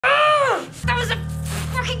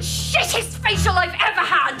fucking shittest facial I've ever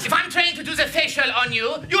had! If I'm trying to do the facial on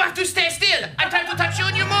you, you have to stay still. I try to touch you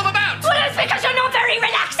and you move about. Well, it's because you're not very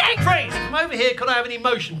relaxing! Freeze! From over here, could I have an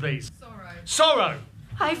emotion, please? Sorrow.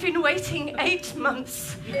 I've been waiting 8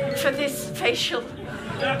 months for this facial.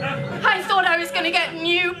 I thought I was going to get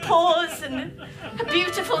new pores and a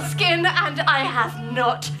beautiful skin, and I have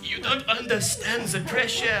not. You don't understand the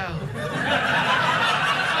pressure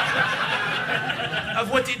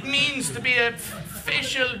of what it means to be a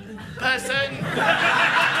facial person.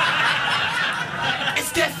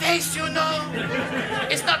 It's their face, you know.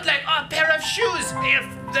 It's not like, oh, a pair of shoes.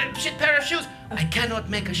 The shit pair of shoes. I cannot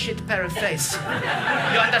make a shit pair of face.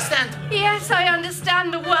 You understand? Yes, I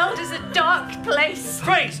understand. The world is a dark place.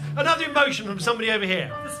 Freeze! Another emotion from somebody over here.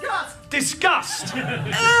 Disgust! Disgust! Oh,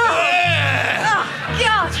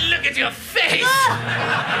 God! Look at your face!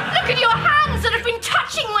 Look at your hands that have been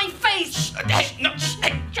touching my face! No.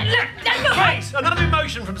 Look. Freeze! Another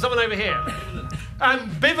emotion from someone over here.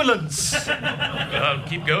 Ambivalence. Well,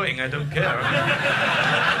 keep going, I don't care.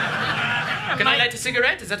 Can I light a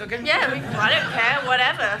cigarette? Is that okay? Yeah, I don't care,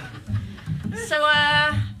 whatever. So,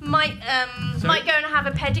 might go and have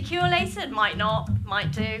a pedicure later, might not,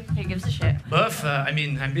 might do, who gives a shit? Both,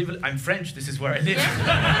 I'm French, this is where I live.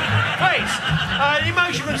 Yeah. Freeze! An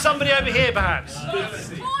emotion from somebody over here, perhaps.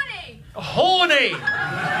 Horny!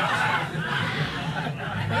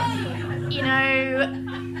 You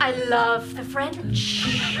know, I love the French.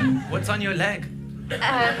 What's on your leg?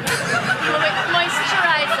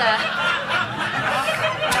 Moisturizer.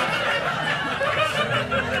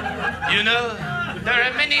 You know, there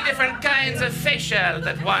are many different kinds of facial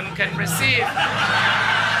that one can receive. I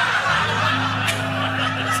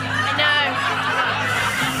know.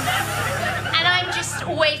 And I'm just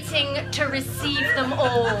waiting to receive them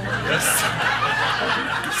all.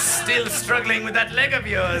 Still struggling with that leg of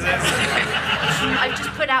yours. I've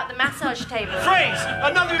just put out the massage table. Freeze!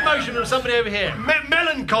 Another emotion from somebody over here.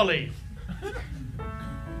 Melancholy.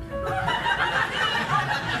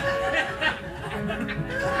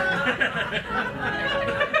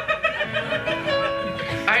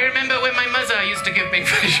 I remember when my mother used to give me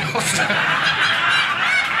facials.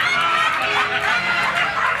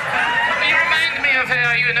 You remind me of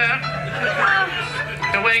her, you know.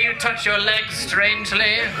 The way you touch your legs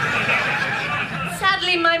strangely.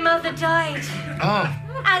 Sadly, my mother died. Oh.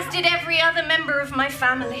 As did every other member of my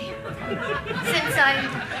family. Since I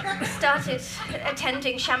started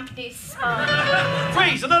attending Champneys Spa.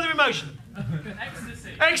 Freeze! Another emotion.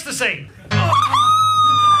 Ecstasy. Ecstasy.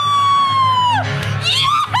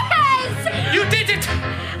 Yes! You did it!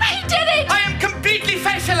 I did it! I am completely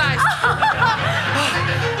facialized.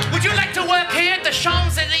 Would you like to work here at the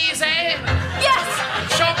Champs-Élysées? Yes!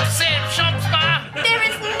 Champs Spa? There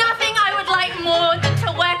is nothing I would like more than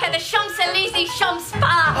to work at the Champs-Élysées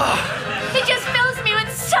Spa. It just fills me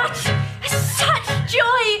with such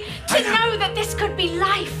joy to know that this could be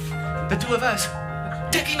life. The two of us,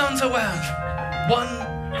 taking on the world, one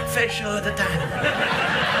facial at a time.